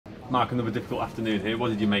Mark, another difficult afternoon here. What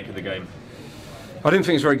did you make of the game? I didn't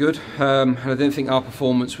think it was very good. I didn't think our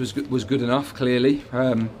performance was good enough. Clearly,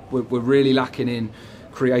 we're really lacking in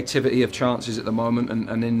creativity of chances at the moment,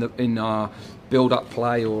 and in our build-up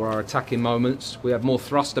play or our attacking moments, we had more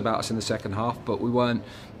thrust about us in the second half, but we weren't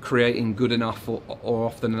creating good enough or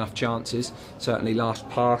often enough chances. Certainly, last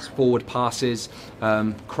pass, forward passes,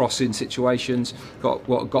 crossing situations. Got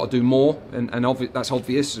to do more, and that's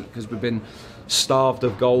obvious because we've been starved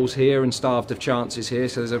of goals here and starved of chances here,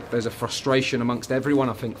 so there's a frustration amongst everyone,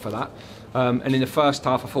 I think, for that. And in the first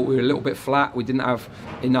half I thought we were a little bit flat. We didn't have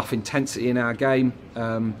enough intensity in our game.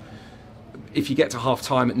 If you get to half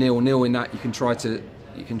time at 0-0 in that, you can try to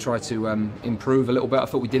improve a little bit. I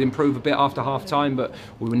thought we did improve a bit after half time, but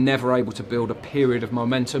we were never able to build a period of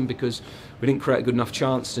momentum because we didn't create a good enough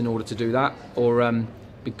chance in order to do that, or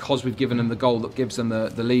because we've given them the goal that gives them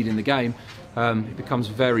the lead in the game. It becomes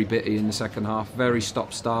very bitty in the second half, very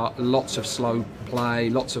stop-start, lots of slow play,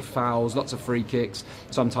 lots of fouls, lots of free kicks.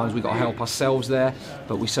 Sometimes we've got to help ourselves there,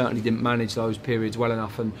 but we certainly didn't manage those periods well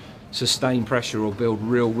enough and sustain pressure or build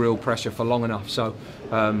real pressure for long enough. So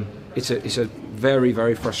it's a very,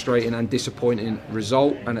 very frustrating and disappointing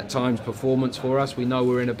result, and at times performance for us. We know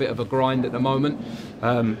we're in a bit of a grind at the moment,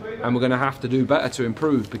 and we're going to have to do better to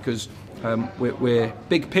improve, because we're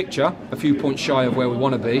big picture a few points shy of where we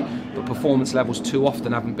want to be, but performance levels too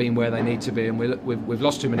often haven't been where they need to be, and we've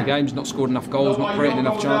lost too many games, not scored enough goals, not creating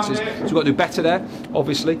enough chances. So we've got to do better there,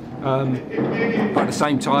 obviously, but at the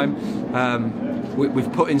same time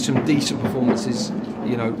we've put in some decent performances,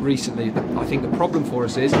 recently. I think the problem for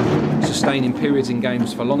us is sustaining periods in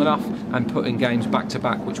games for long enough and putting games back to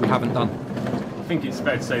back, which we haven't done. I think it's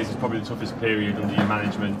fair to say this is probably the toughest period under your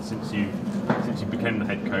management since you became the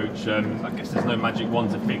head coach. I guess there's no magic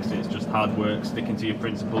wand to fix it. It's just hard work, sticking to your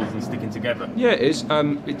principles and sticking together. Yeah, it is.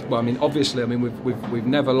 Obviously, we've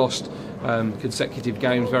never lost consecutive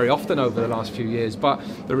games very often over the last few years. But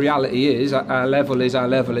the reality is, our level is our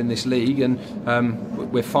level in this league, and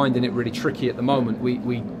we're finding it really tricky at the moment.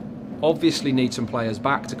 We obviously need some players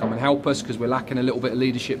back to come and help us, because we're lacking a little bit of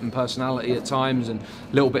leadership and personality at times, and a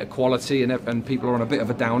little bit of quality, and people are on a bit of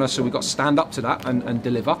a downer, so we've got to stand up to that and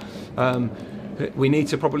deliver. We need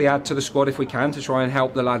to probably add to the squad if we can to try and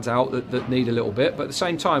help the lads out that need a little bit, but at the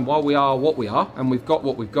same time, while we are what we are and we've got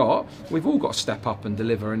what we've got, we've all got to step up and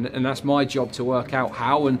deliver, and that's my job to work out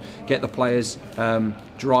how and get the players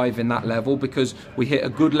driving that level, because we hit a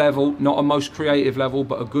good level, not a most creative level,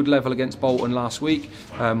 but a good level against Bolton last week.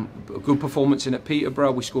 A good performance in at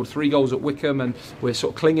Peterborough. We scored 3 goals at Wickham, and we're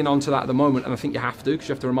sort of clinging on to that at the moment, and I think you have to, because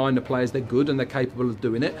you have to remind the players they're good and they're capable of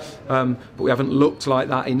doing it, but we haven't looked like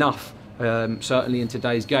that enough. Certainly in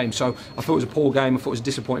today's game. So I thought it was a poor game, I thought it was a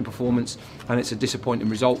disappointing performance, and it's a disappointing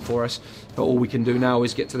result for us, but all we can do now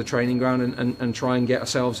is get to the training ground and try and get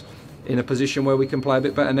ourselves in a position where we can play a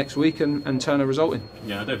bit better next week and turn a result in.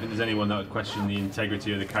 Yeah, I don't think there's anyone that would question the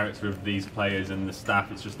integrity or the character of these players and the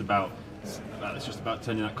staff. It's just about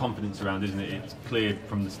turning that confidence around, isn't it? It's clear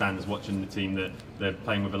from the stands watching the team that they're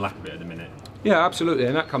playing with a lack of it at the minute. Yeah, absolutely,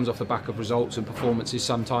 and that comes off the back of results and performances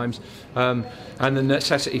sometimes, and the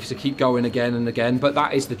necessity to keep going again and again. But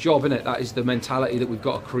that is the job, isn't it? That is the mentality that we've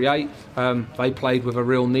got to create. They played with a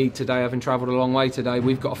real need today, having travelled a long way today.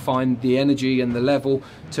 We've got to find the energy and the level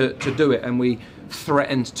to do it, and we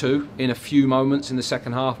threatened to in a few moments in the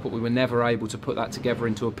second half, but we were never able to put that together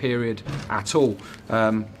into a period at all.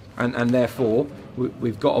 And therefore,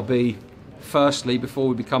 we've got to be, firstly, before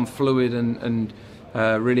we become fluid and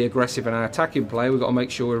really aggressive in our attacking play, we've got to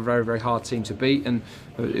make sure we're a very, very hard team to beat, and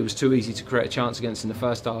it was too easy to create a chance against in the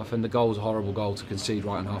first half, and the goal's a horrible goal to concede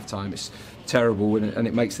right in half time. It's terrible, and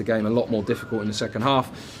it makes the game a lot more difficult in the second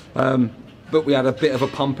half. But we had a bit of a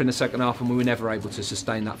pump in the second half, and we were never able to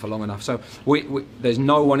sustain that for long enough. So there's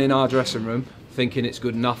no one in our dressing room thinking it's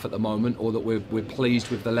good enough at the moment, or that we're pleased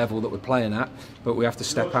with the level that we're playing at, but we have to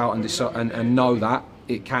step out and decide, and know that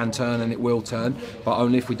it can turn and it will turn, but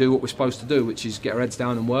only if we do what we're supposed to do, which is get our heads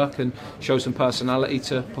down and work and show some personality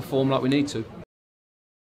to perform like we need to.